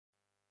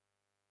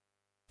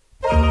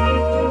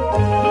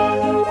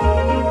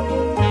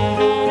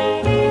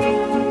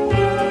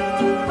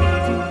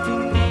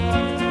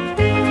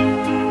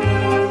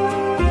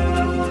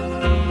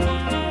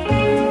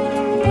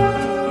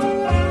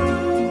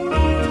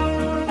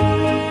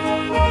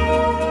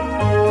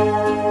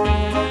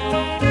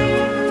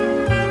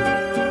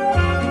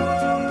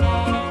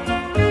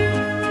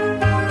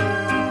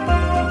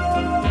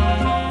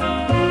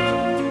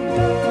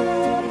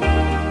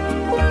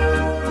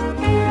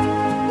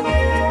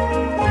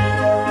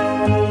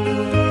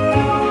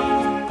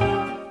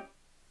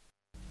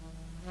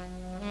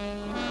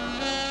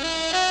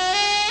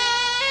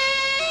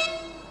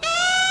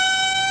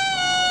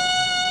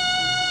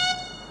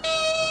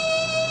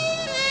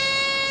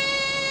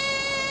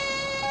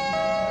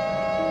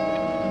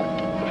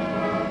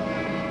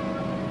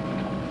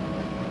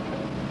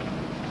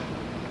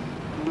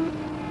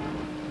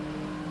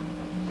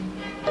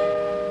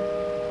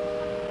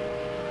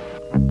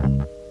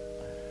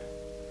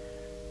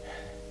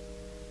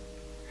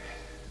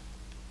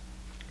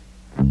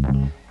You're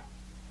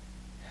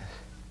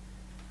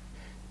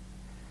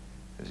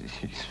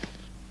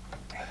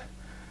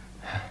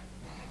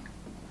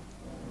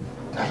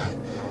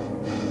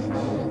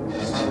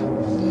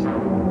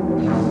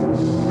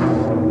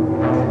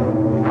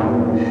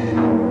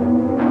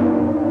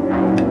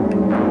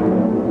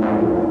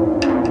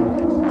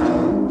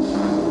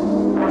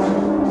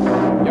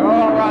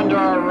under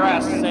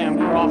arrest, Sam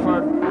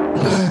Crawford.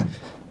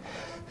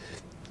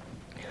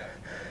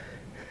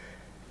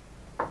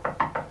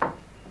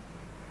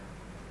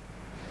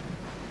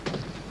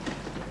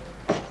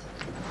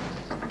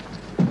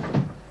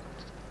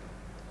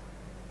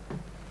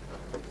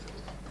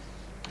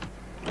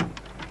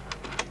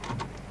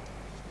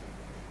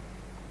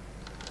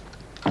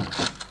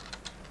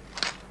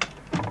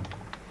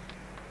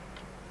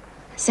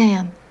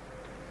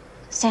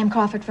 Sam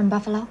Crawford from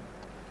Buffalo?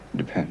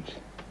 Depends.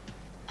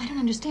 I don't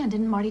understand.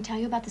 Didn't Marty tell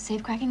you about the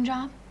safe-cracking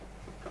job?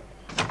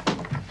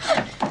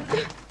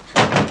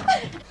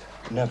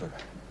 Never,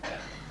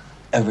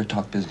 ever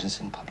talk business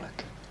in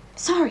public.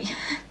 Sorry.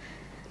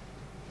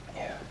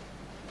 Yeah.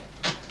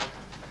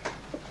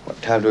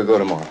 What time do we go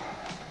tomorrow?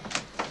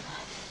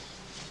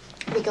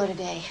 We go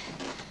today.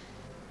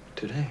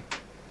 Today?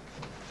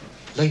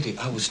 Lady,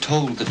 I was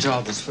told the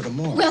job was for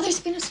tomorrow. Well, there's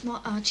been a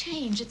small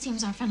change. It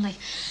seems our friendly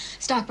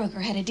stockbroker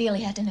had a deal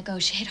he had to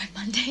negotiate on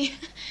Monday.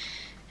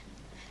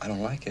 I don't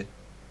like it.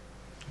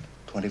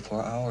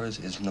 24 hours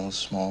is no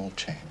small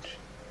change.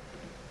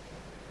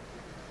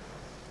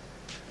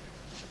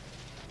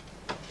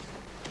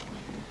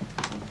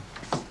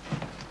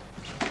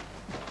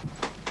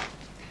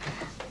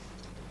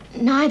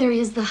 Neither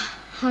is the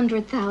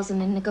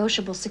 100,000 in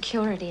negotiable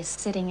securities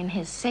sitting in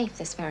his safe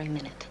this very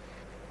minute.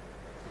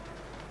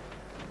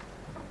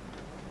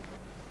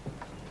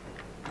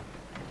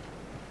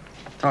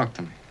 Talk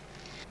to me.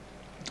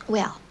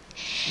 Well,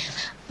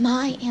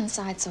 my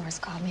inside source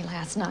called me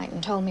last night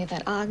and told me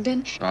that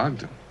Ogden...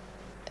 Ogden?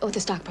 Oh, the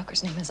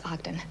stockbroker's name is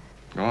Ogden.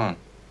 Go on.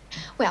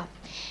 Well,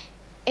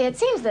 it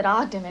seems that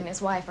Ogden and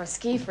his wife are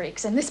ski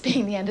freaks, and this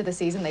being the end of the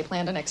season, they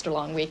planned an extra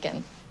long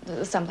weekend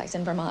someplace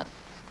in Vermont.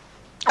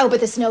 Oh, but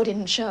the snow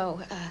didn't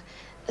show,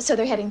 so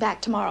they're heading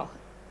back tomorrow.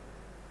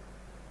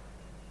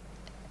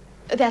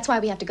 That's why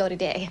we have to go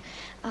today.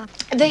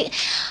 The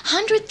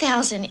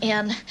 100,000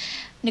 in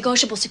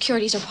negotiable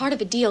securities are part of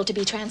a deal to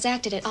be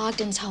transacted at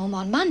Ogden's home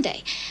on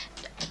Monday,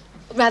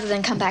 rather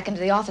than come back into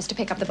the office to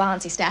pick up the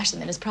bonds. He stashed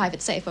them in his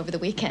private safe over the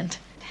weekend.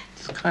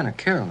 It's kind of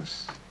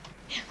careless.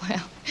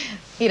 Well,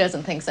 he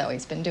doesn't think so.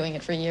 He's been doing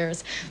it for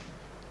years.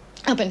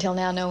 Up until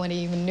now, no one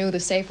even knew the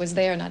safe was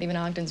there, not even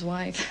Ogden's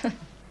wife.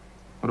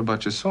 What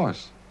about your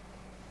source?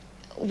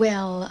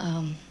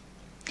 Well,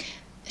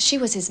 she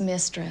was his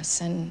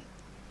mistress, and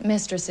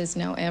mistresses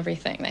know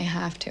everything. They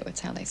have to. It's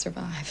how they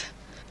survive.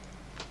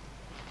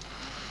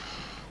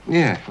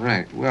 Yeah,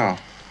 right. Well,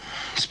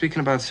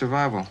 speaking about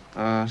survival,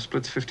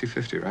 splits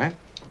 50-50, right?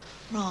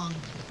 Wrong.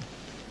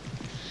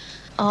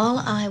 All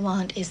I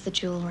want is the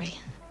jewelry.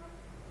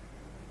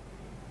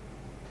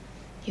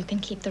 You can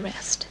keep the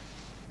rest.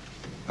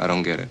 I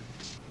don't get it.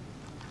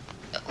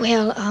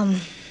 Well,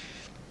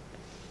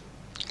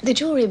 the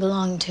jewelry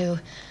belonged to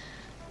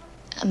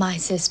my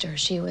sister.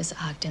 She was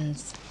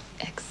Ogden's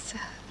ex...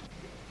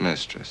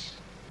 Mistress.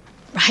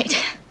 Right.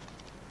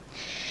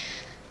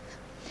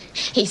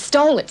 He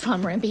stole it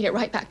from her and beat it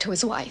right back to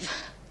his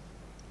wife.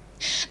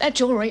 That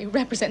jewelry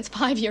represents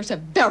 5 years of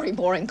very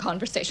boring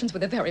conversations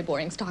with a very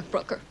boring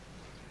stockbroker.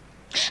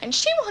 And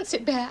she wants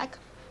it back.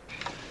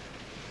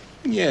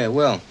 Yeah,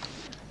 well,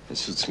 it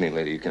suits me,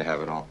 lady. You can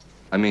have it all.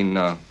 I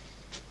mean,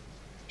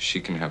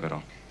 she can have it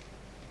all.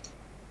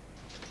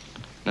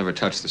 Never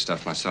touched the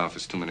stuff myself.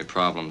 It's too many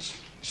problems.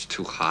 It's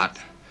too hot.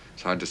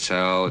 It's hard to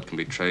sell. It can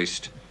be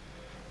traced.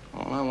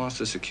 All I want is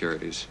the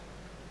securities.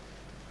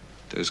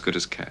 They're as good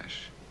as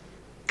cash.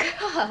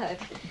 Good.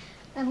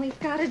 Then we've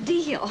got a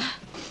deal.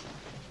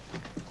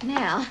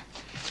 Now,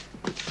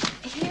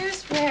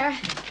 here's where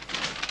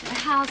the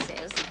house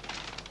is.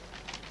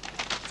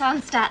 It's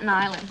on Staten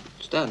Island.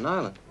 Staten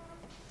Island?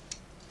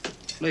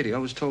 Lady, I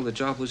was told the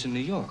job was in New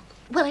York.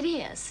 Well, it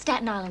is.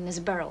 Staten Island is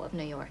a borough of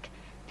New York.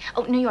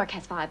 Oh, New York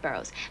has 5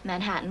 boroughs.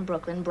 Manhattan,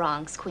 Brooklyn,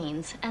 Bronx,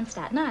 Queens, and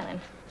Staten Island.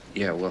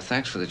 Yeah, well,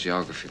 thanks for the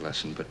geography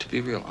lesson, but to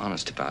be real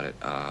honest about it,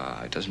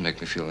 it doesn't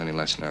make me feel any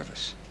less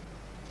nervous.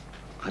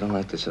 I don't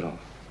like this at all.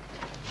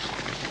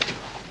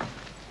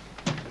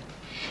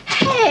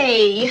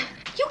 Hey!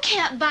 You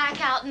can't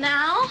back out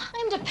now.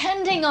 I'm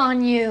depending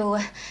on you.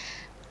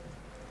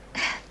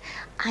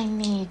 I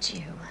need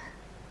you.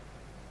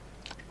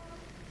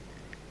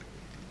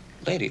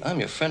 Lady, I'm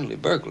your friendly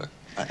burglar.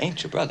 I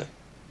ain't your brother.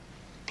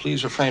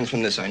 Please refrain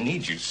from this I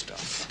need you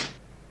stuff.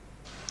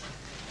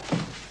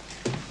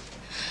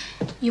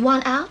 You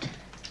want out?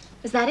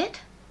 Is that it?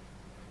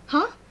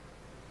 Huh?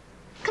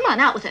 Come on,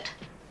 out with it.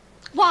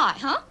 Why,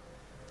 huh?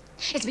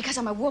 It's because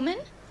I'm a woman?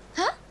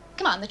 Huh?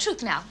 Come on, the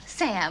truth now.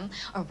 Sam,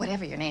 or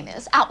whatever your name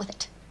is, out with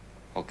it.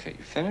 Okay,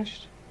 you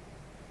finished?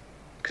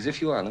 Because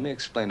if you are, let me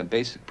explain a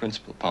basic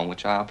principle upon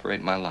which I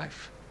operate my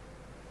life.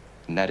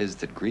 And that is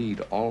that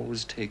greed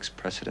always takes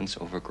precedence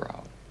over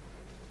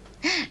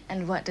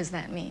And what does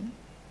that mean?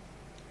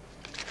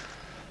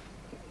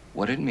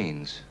 What it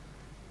means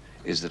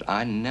is that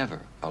I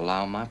never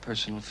allow my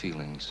personal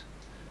feelings,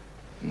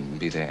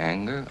 be they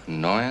anger,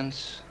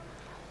 annoyance,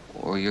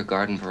 or your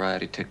garden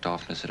variety ticked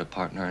offness at a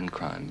partner in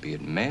crime, be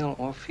it male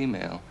or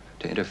female,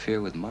 to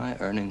interfere with my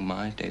earning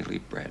my daily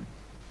bread.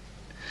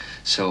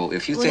 So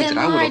if you think that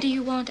I would... Then why do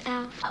you want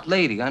out?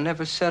 Lady, I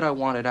never said I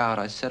wanted out.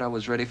 I said I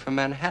was ready for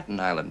Manhattan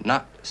Island,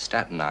 not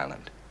Staten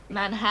Island.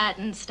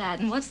 Manhattan,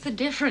 Staten, what's the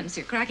difference?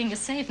 You're cracking a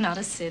safe, not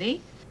a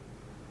city.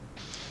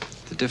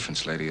 The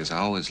difference, lady, is I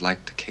always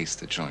like to case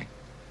the joint.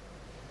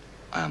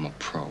 I am a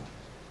pro.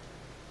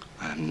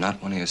 I am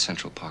not one of your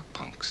Central Park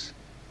punks.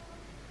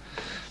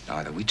 Now,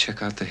 either we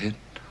check out the hit,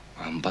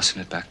 or I'm busing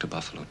it back to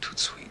Buffalo toot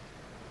sweet.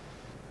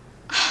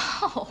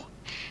 Oh,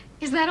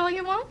 is that all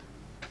you want?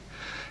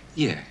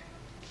 Yeah.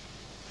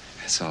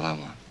 That's all I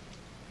want.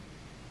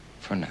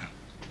 For now.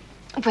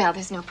 Well,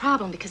 there's no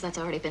problem because that's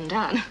already been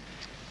done.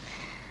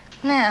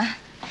 Now,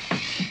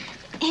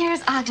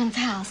 here's Ogden's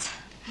house.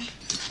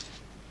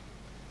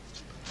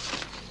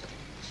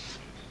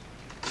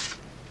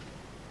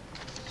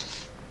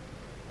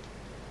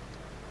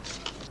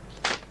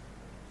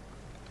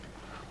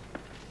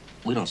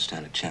 We don't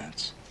stand a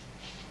chance.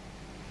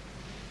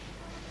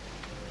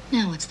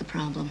 Now, what's the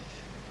problem?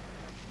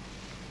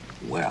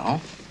 Well,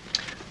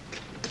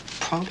 the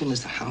problem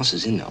is the house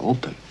is in the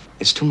open.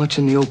 It's too much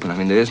in the open. I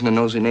mean, there isn't a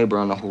nosy neighbor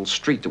on the whole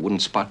street that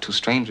wouldn't spot two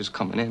strangers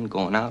coming in,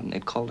 going out, and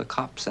they'd call the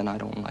cops, and I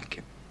don't like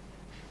it.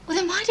 Well,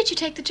 then why did you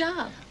take the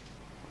job?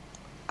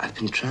 I've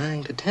been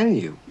trying to tell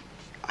you.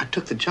 I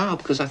took the job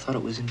because I thought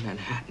it was in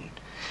Manhattan,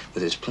 where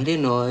there's plenty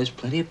of noise,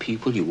 plenty of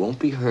people, you won't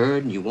be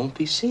heard, and you won't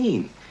be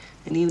seen.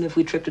 And even if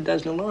we tripped a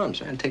dozen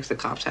alarms, man, it takes the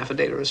cops half a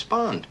day to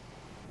respond.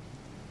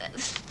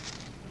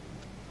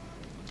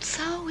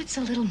 So it's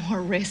a little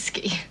more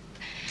risky.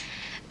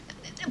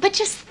 But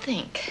just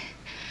think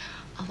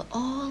of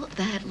all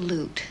that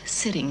loot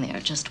sitting there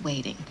just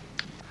waiting.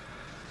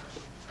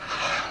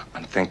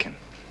 I'm thinking.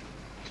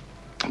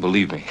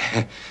 Believe me,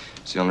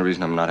 it's the only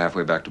reason I'm not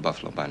halfway back to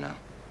Buffalo by now.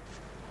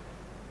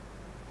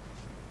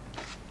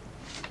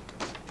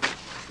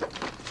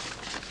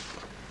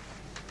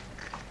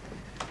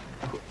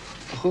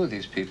 Who are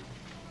these people?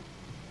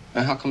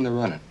 And how come they're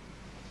running?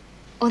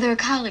 Oh, they're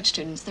college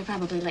students. They're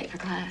probably late for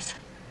class.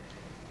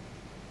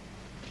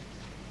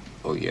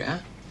 Oh, yeah?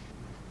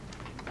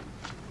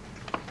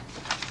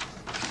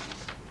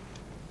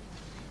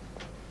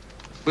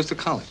 Where's the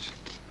college?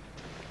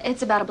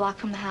 It's about a block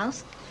from the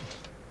house.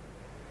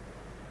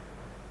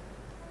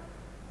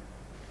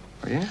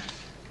 Oh, yeah?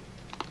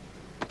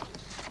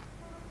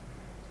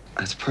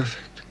 That's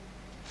perfect.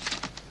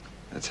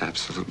 That's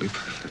absolutely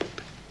perfect.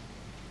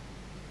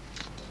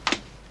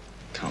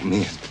 Count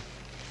me in.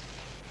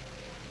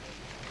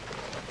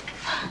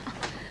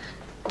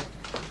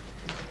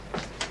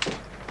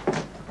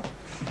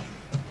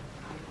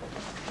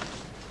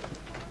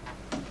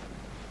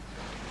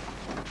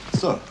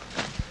 So,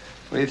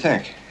 what do you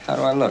think? How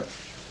do I look?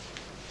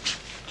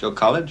 Joe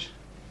College?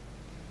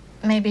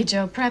 Maybe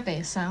Joe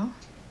Preppy, so?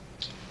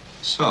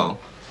 So,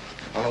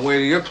 on the way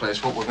to your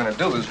place, what we're gonna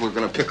do is we're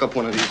gonna pick up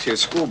one of these here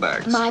school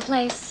bags. My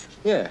place?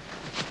 Yeah.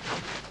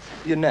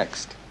 You're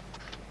next.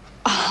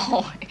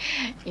 Oh,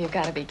 you've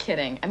got to be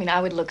kidding. I mean,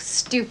 I would look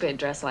stupid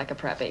dressed like a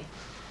preppy.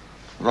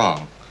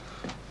 Wrong.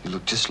 You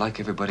look just like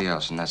everybody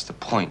else, and that's the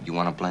point. You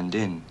want to blend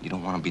in. You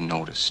don't want to be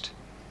noticed.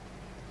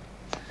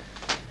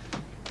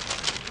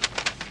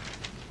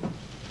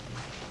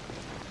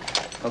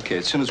 Okay,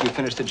 as soon as we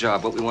finish the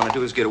job, what we want to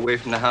do is get away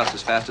from the house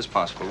as fast as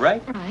possible,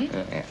 right? Right.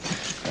 Yeah.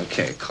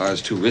 Okay,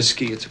 car's too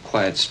risky. It's a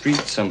quiet street.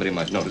 Somebody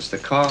might notice the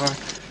car.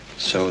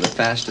 So the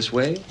fastest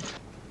way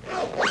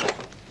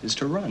is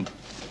to run.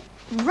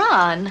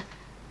 Run?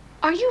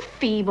 Are you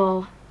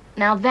feeble?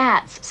 Now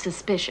that's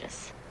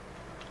suspicious.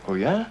 Oh,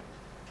 yeah?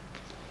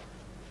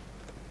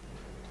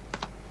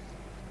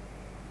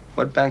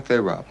 What bank they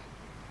rob?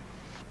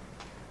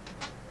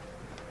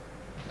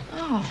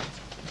 Oh.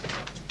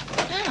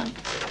 Yeah.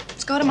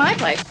 Let's go to my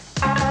place.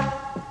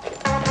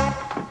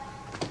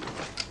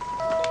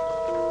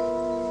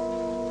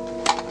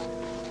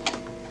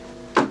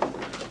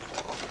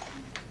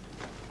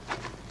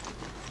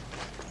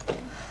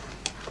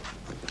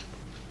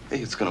 Hey,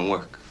 it's gonna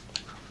work.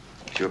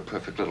 You're a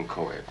perfect little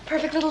co-ed.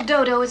 Perfect little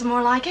dodo is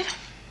more like it.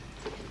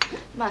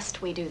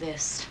 Must we do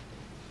this?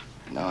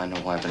 Now I know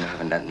why I've been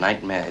having that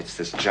nightmare. It's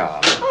this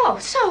job. Oh,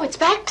 so it's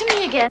back to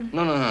me again.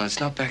 No. It's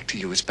not back to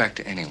you. It's back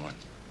to anyone.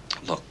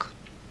 Look,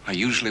 I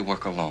usually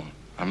work alone.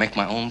 I make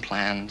my own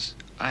plans.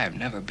 I have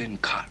never been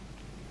caught.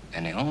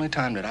 And the only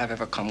time that I've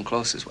ever come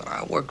close is when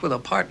I worked with a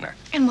partner.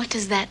 And what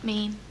does that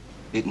mean?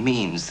 It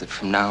means that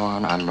from now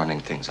on, I'm running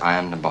things. I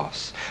am the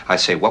boss. I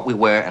say what we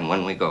wear and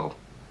when we go.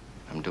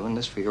 I'm doing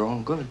this for your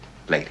own good,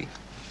 lady.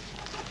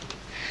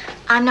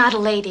 I'm not a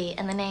lady,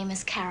 and the name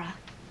is Cara.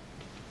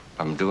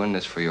 I'm doing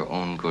this for your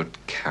own good,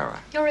 Cara.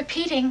 You're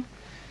repeating.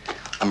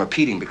 I'm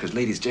repeating because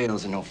ladies'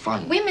 jails are no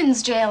fun.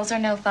 Women's jails are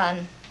no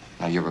fun.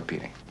 Now you're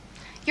repeating.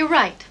 You're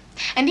right.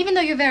 And even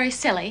though you're very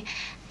silly,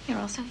 you're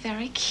also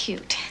very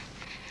cute.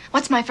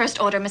 What's my first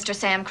order, Mr.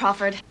 Sam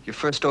Crawford? Your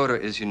first order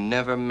is you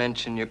never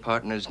mention your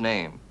partner's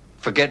name.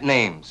 Forget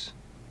names,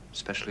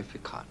 especially if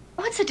you're caught.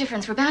 What's the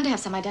difference? We're bound to have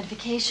some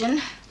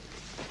identification.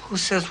 Who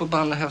says we're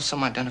bound to have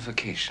some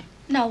identification?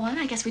 No one.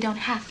 I guess we don't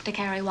have to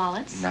carry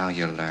wallets. Now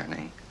you're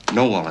learning.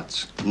 No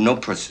wallets, no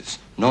purses,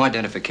 no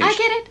identification. I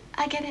get it.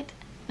 I get it.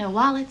 No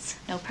wallets,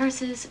 no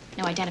purses,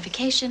 no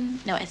identification,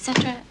 no et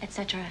cetera, et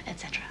cetera, et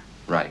cetera.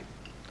 Right.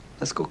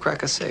 Let's go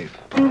crack a safe.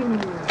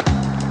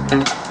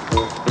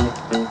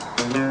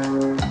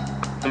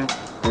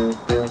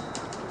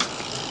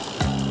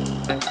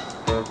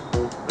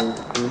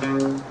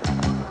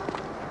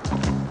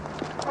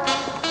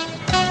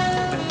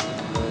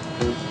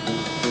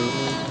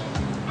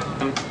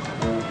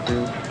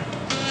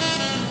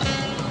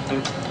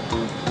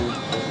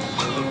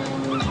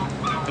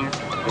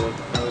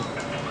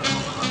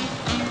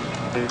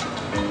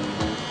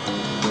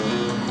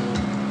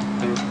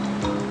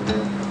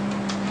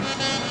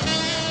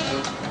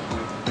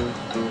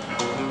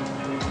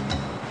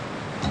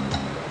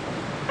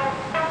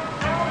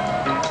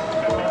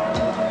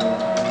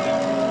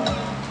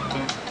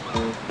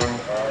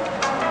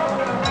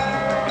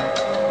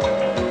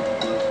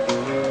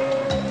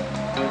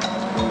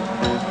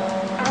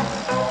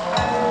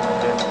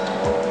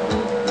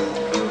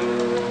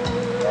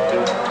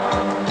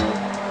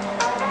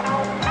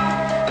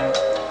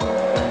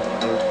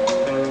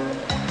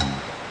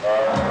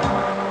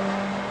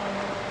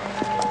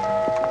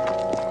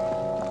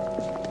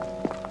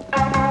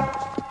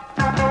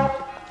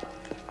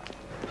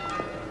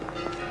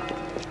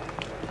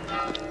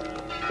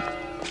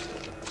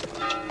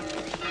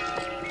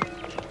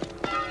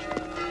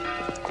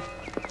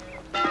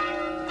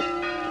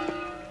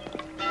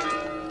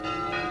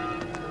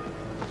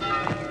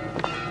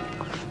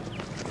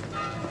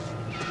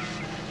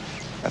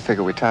 I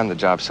figure we time the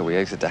job so we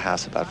exit the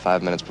house about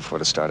 5 minutes before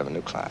the start of a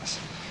new class.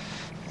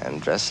 And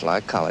dressed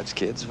like college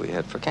kids, we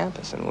head for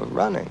campus, and we're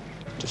running,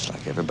 just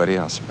like everybody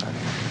else around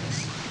here.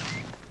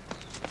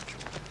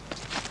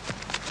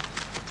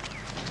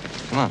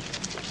 Come on.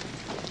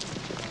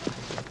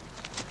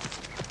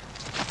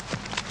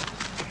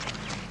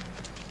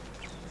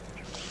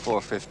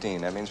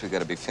 "4:15. That means we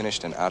gotta be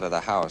finished and out of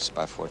the house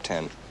by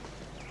 4:10.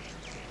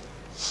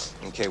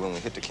 Okay, when we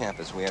hit the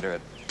campus, we enter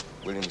at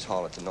Williams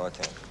Hall at the north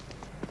end.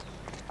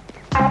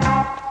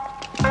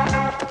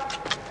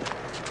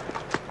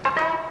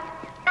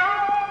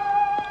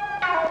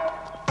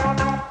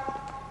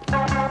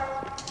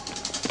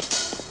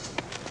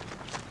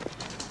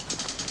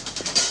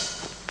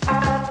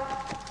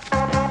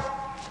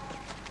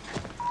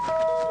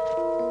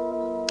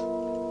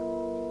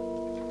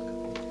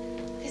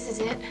 This is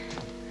it.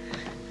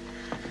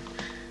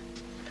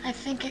 I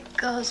think it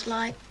goes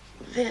like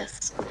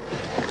this.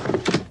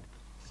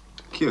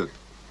 Cute.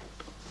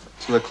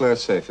 It's a Leclerc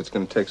safe. It's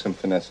going to take some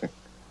finessing.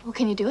 Well,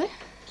 can you do it?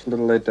 It's a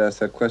little late to ask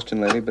that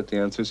question, lady, but the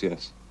answer is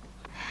yes.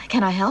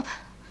 Can I help?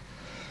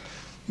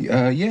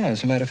 Yeah,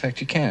 as a matter of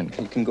fact, you can.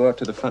 You can go out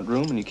to the front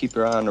room and you keep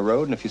your eye on the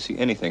road, and if you see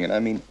anything, and I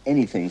mean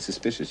anything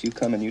suspicious, you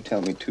come and you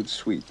tell me too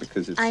sweet,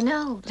 because it's... I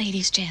know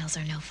ladies' jails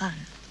are no fun.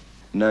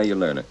 Now you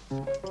learn it.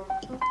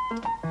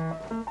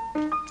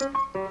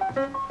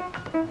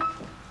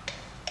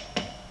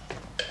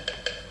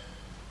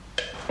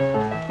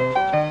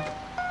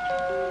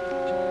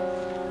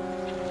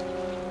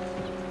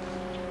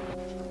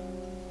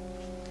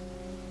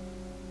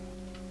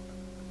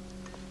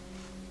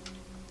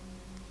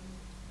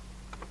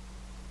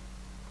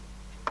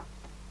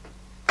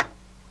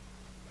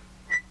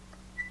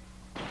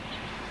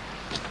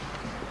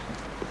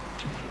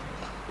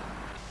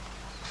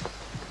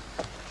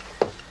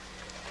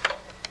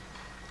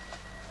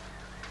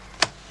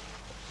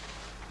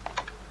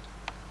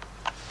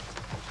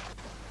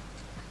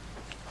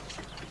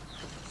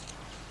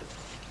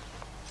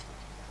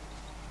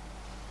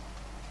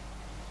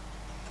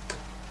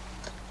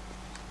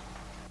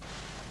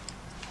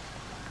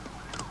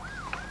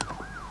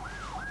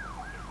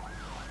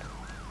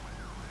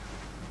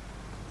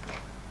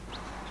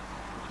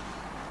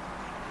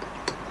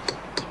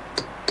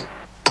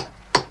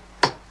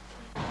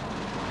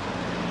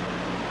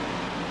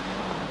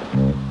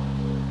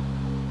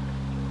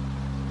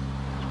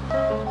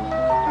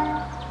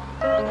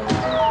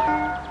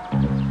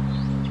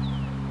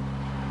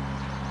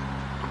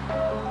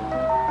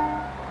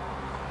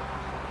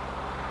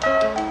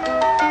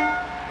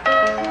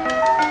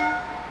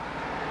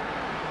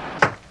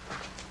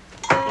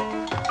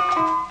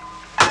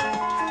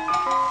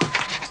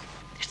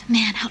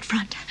 Man out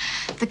front.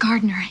 The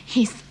gardener.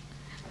 He's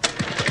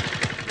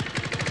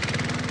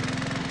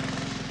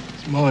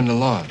mowing the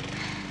lawn.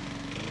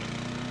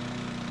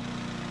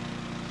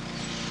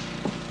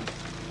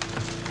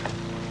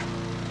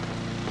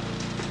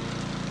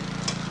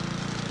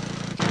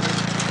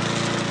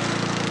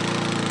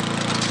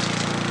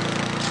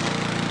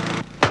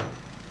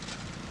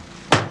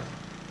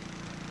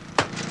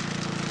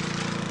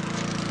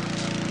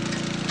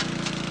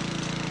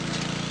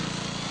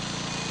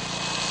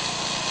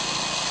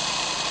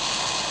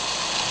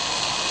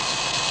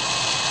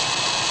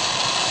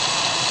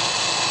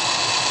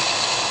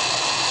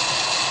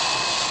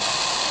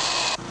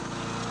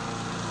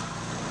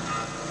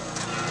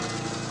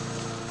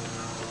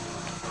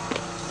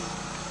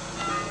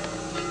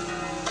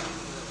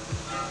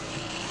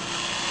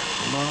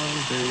 on,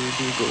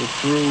 baby. Go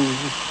through.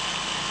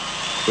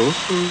 Go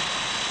through.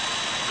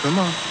 Come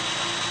on.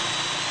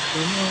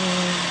 Come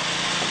on.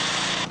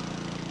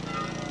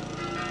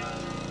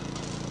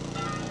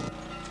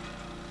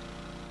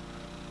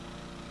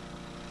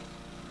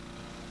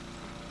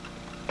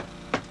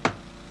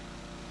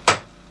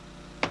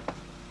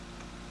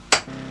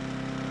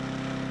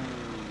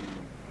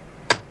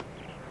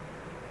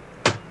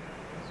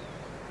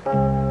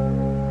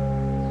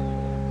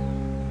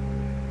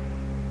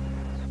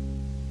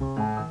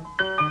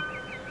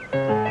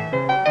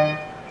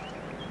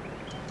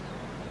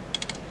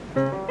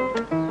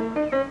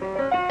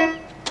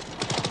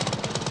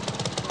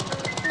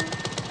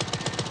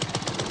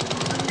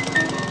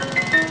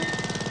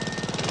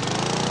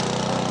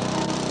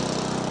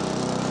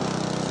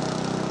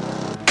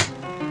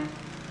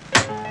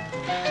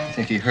 I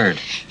think he heard.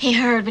 He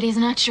heard, but he's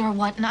not sure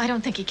what, and I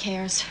don't think he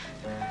cares.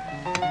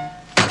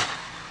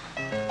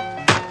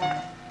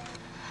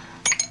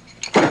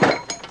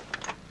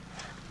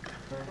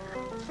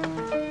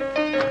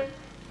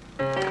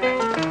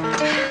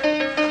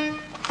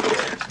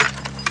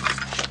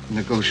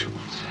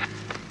 Negotiables.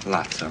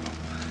 Lots of them.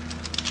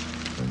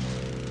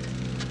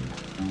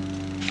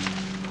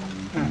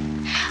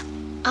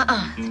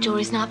 The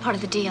jewelry's not part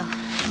of the deal.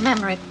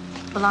 Remember, it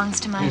belongs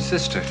to my... Your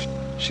sister.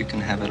 She can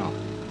have it all.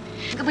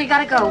 We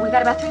gotta go. We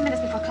got about 3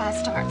 minutes before class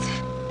starts.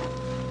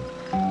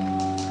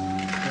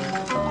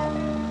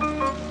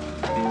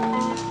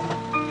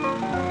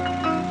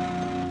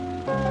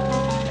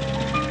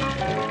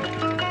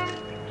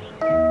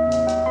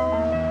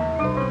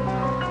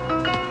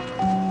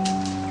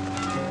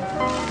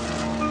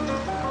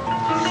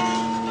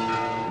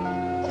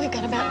 We've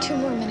got about 2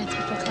 more minutes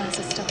before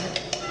classes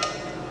start.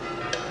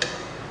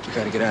 We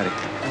gotta get out of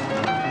here.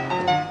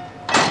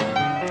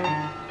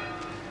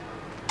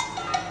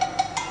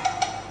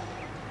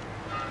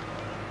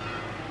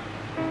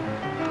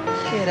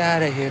 Get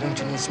out of here. Don't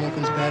you know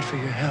smoking's bad for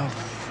your health?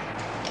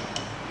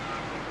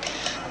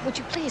 Would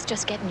you please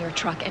just get in your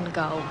truck and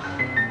go?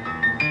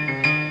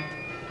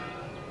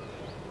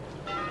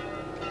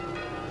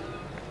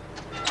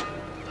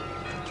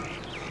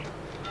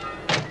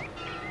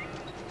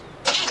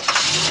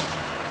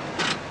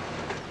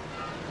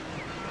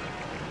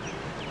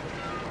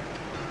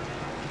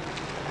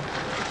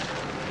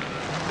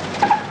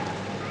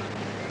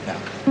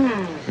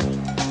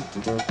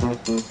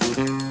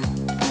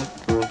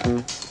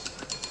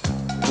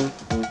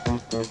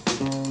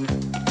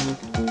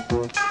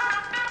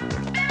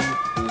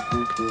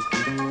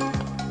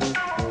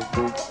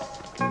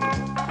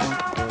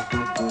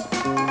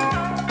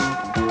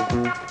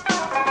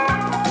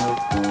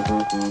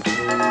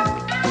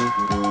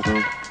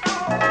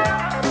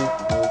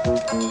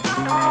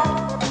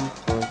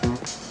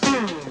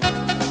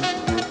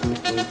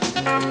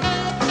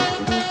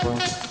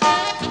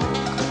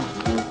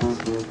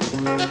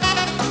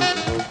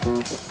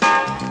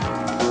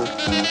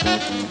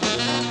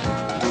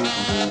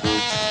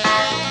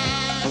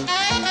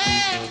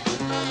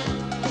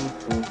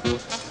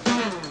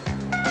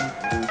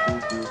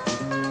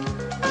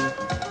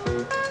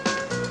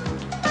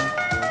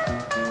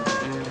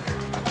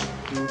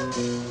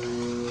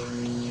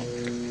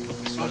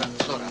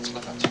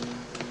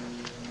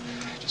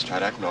 Try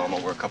to act normal.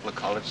 We're a couple of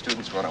college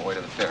students. We're on our way to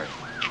the ferry.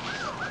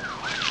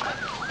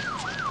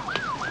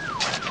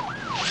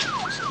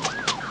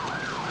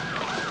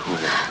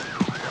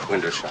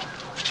 Window shop.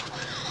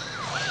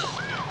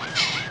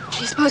 Do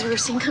you suppose we were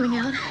seen coming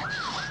out?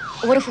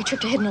 What if we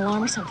tripped a hidden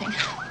alarm or something?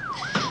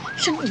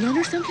 Shouldn't we run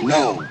or something?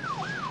 No.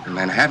 In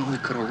Manhattan, we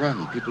could have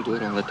run. People do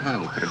it all the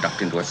time. We could have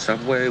ducked into a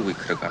subway. We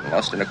could have gotten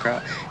lost in a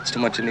crowd. It's too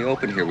much in the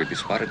open here. We'd be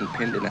spotted and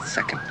pinned in a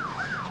second.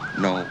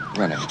 No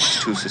running.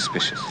 It's too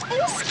suspicious.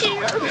 I'm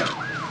scared.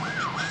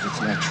 It's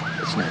natural.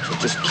 It's natural.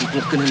 Just keep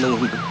looking in the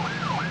window.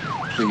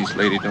 Please,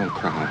 lady, don't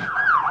cry.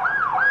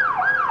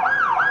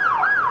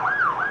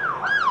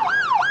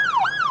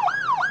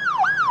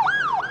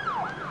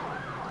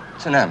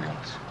 It's an ambulance.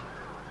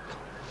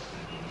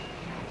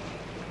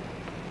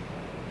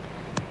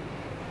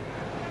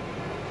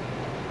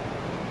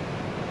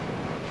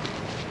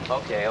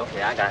 Okay,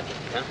 I got you.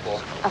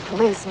 10-4. A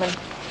policeman.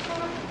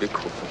 Be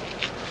cool.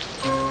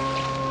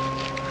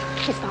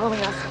 He's following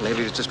us.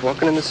 Maybe he's just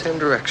walking in the same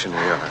direction we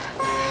are.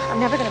 I'm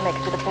never gonna make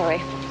it to the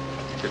ferry.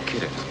 You're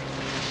kidding.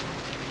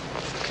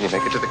 Can you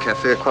make it to the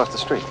cafe across the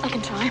street? I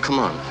can try. Come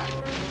on.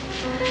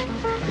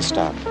 Hey,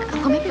 stop.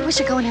 Well, maybe we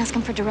should go and ask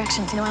him for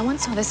directions. You know, I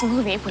once saw this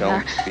movie where...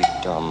 Don't be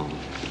dumb.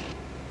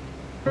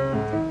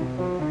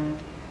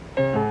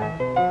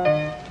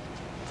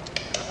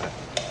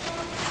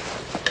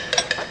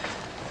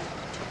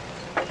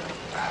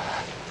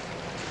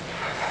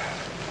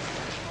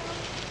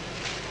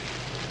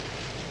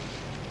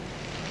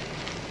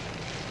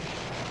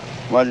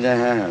 What did they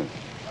have?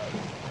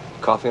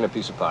 Coffee and a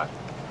piece of pie.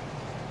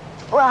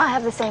 Well, I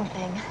have the same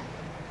thing.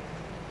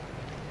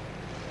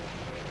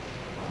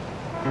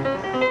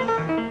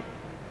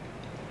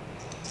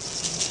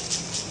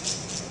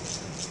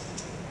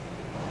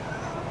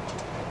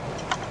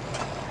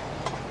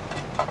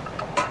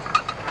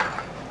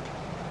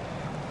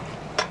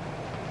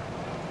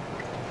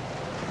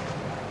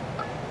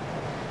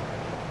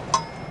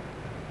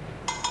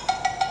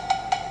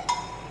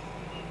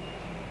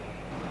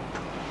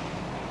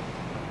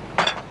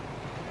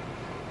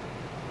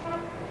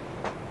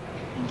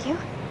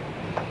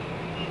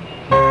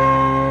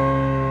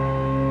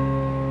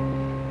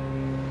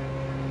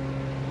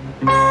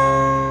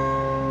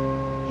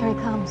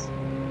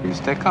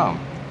 stay calm.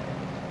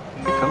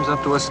 If he comes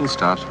up to us and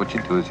stops, what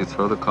you do is you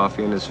throw the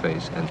coffee in his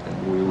face, and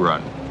then we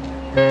run.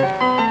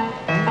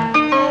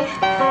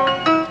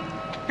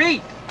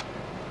 Pete!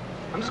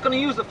 I'm just gonna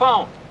use the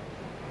phone.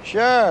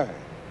 Sure.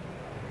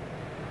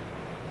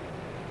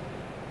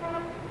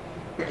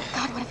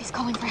 God, what if he's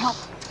calling for help?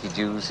 He'd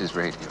use his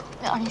radio.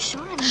 Are you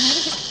sure? I mean, maybe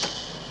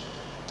he's...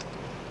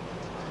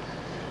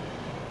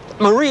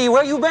 Marie,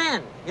 where you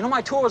been? You know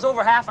my tour was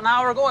over half an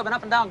hour ago. I've been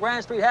up and down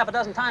Grand Street half a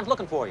dozen times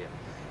looking for you.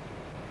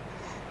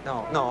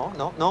 No.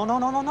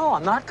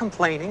 I'm not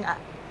complaining.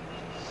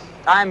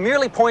 I'm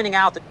merely pointing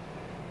out that...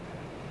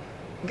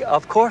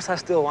 Of course I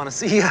still want to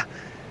see you.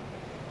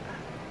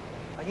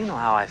 But you know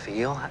how I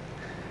feel.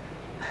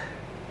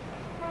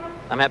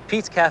 I'm at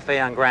Pete's Cafe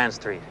on Grand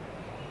Street.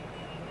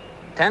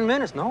 10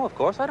 minutes? No, of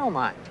course I don't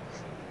mind.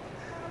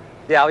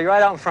 Yeah, I'll be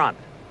right out in front.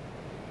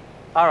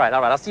 All right.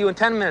 I'll see you in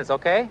 10 minutes,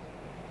 okay?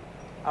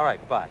 All right,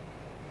 goodbye.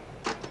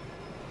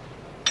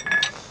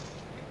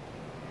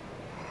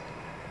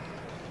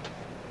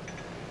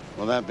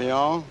 Will that be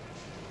all?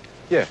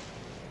 Yeah.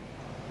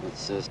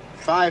 It's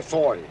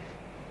 5:40.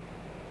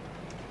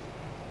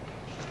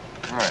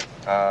 All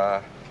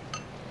right.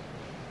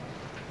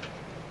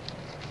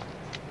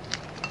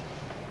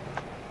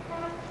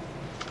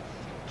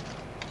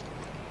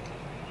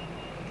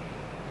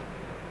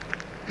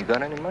 You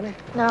got any money?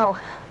 No.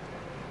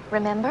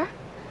 Remember?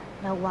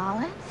 No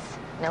wallets,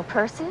 no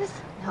purses,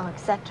 no et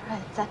cetera,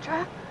 et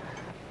cetera.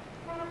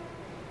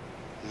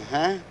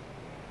 Uh-huh.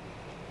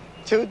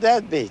 2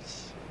 deadbeats.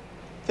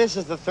 This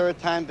is the 3rd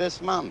time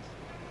this month.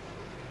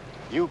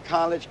 You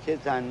college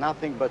kids are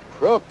nothing but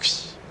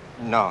crooks.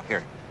 No,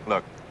 here,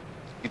 look.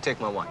 You take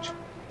my watch.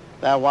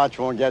 That watch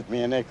won't get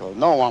me a nickel.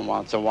 No one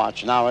wants a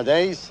watch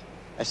nowadays,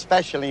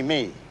 especially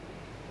me.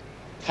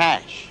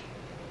 Cash,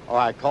 or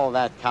I call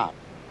that cop.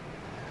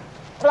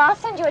 Well, I'll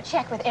send you a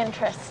check with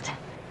interest.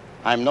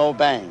 I'm no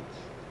bank.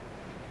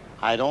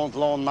 I don't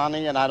loan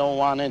money and I don't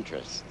want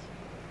interest.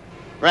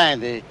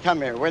 Randy,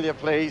 come here, will you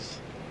please?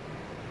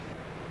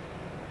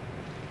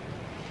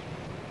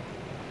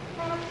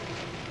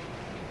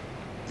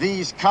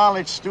 These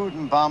college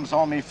student bums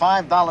owe me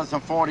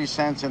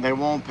 $5.40 and they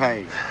won't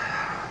pay.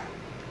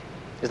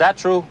 Is that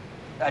true?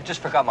 I just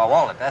forgot my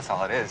wallet, that's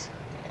all it is.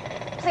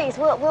 Please,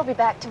 we'll be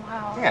back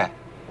tomorrow. Yeah.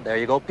 There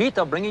you go, Pete.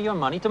 They'll bring you your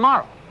money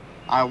tomorrow.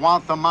 I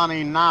want the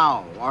money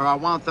now, or I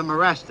want them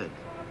arrested.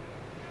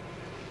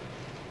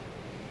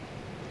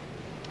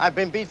 I've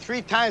been beat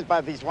 3 times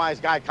by these wise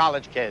guy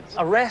college kids.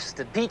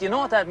 Arrested, Pete. You know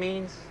what that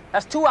means?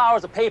 That's 2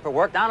 hours of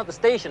paperwork down at the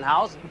station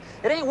house.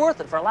 It ain't worth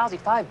it for a lousy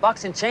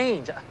 $5 in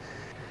change.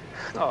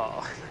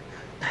 Oh,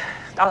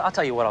 I'll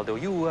tell you what I'll do.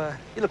 You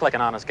look like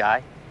an honest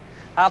guy.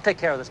 I'll take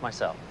care of this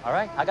myself, all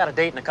right? I got a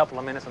date in a couple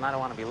of minutes, and I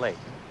don't want to be late.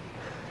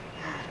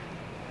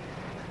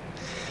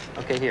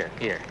 Okay,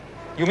 here.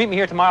 You meet me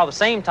here tomorrow the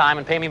same time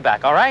and pay me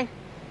back, all right?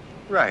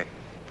 Right.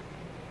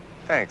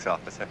 Thanks,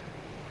 officer.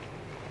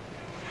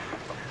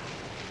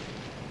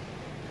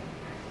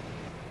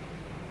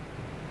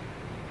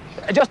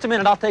 Just a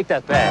minute, I'll take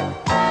that bag.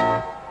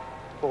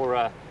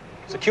 For,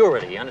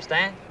 security, you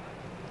understand?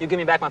 You give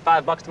me back my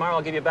 $5 tomorrow,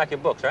 I'll give you back your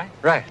books, right?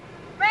 Right.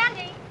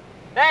 Randy!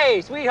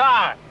 Hey,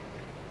 sweetheart!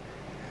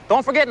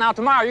 Don't forget now,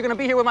 tomorrow you're gonna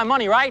be here with my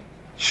money, right?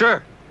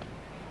 Sure.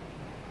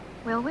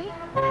 Will we?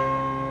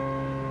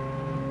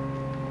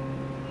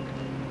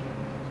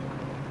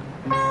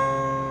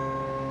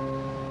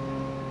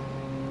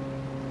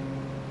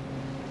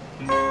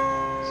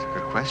 That's a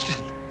good question.